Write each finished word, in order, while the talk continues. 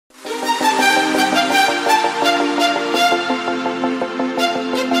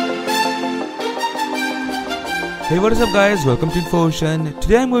Hey, what is up guys, welcome to InfoOcean.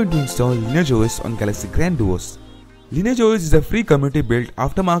 Today I'm going to install LineageOs on Galaxy Grand Duos. LineageOs is a free community-built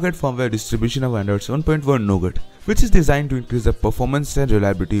aftermarket firmware distribution of Android 7.1 Nougat, which is designed to increase the performance and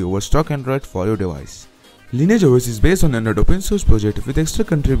reliability over stock Android for your device. LineageOs is based on Android open source project with extra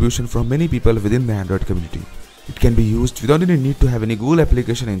contribution from many people within the Android community. It can be used without any need to have any Google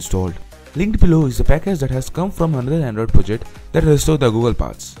application installed. Linked below is a package that has come from another Android project that restores the Google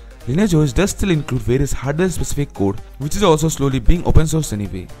paths. LineageOs does still include various hardware-specific code, which is also slowly being open source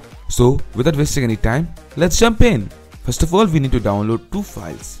anyway. So, without wasting any time, let's jump in. First of all, we need to download two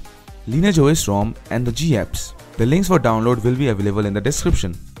files, LineageOs Rom and the G-apps. The links for download will be available in the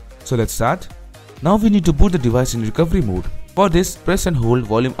description. So let's start. Now we need to boot the device in recovery mode. For this, press and hold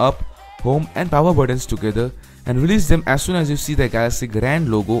volume up, home and power buttons together and release them as soon as you see the Galaxy Grand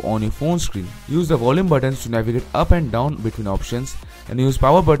logo on your phone screen. Use the volume buttons to navigate up and down between options and use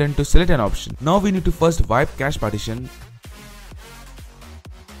power button to select an option. Now we need to first wipe cache partition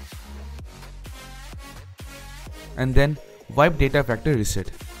and then wipe data factory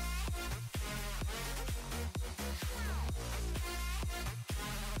reset.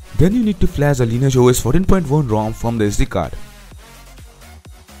 Then you need to flash the LineageOs 14.1 ROM from the SD card.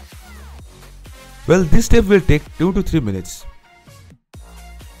 Well, this step will take 2 to 3 minutes.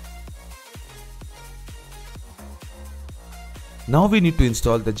 Now we need to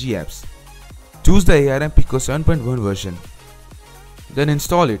install the G-apps. Choose the ARM Pico 7.1 version. Then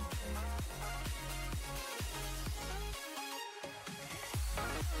install it.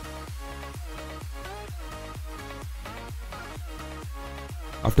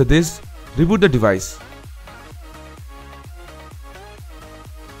 After this, reboot the device.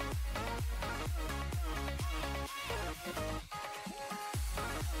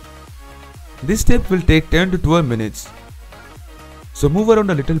 This step will take 10 to 12 minutes. So move around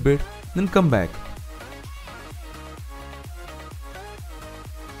a little bit, then come back.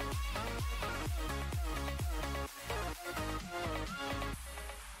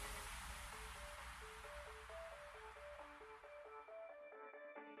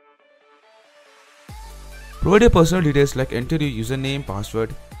 Provide your personal details like enter your username,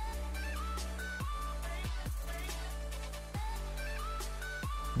 password.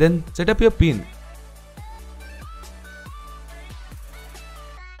 Then set up your PIN.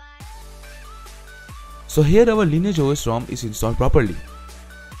 So here our LineageOs ROM is installed properly.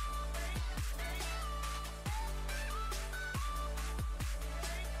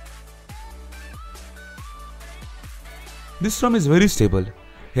 This ROM is very stable.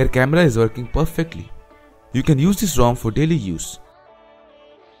 Here camera is working perfectly. You can use this ROM for daily use.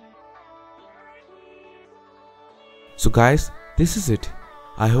 So guys, this is it.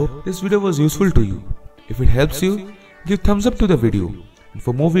 I hope this video was useful to you. If it helps you, give thumbs up to the video. And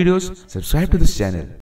for more videos, subscribe to this channel.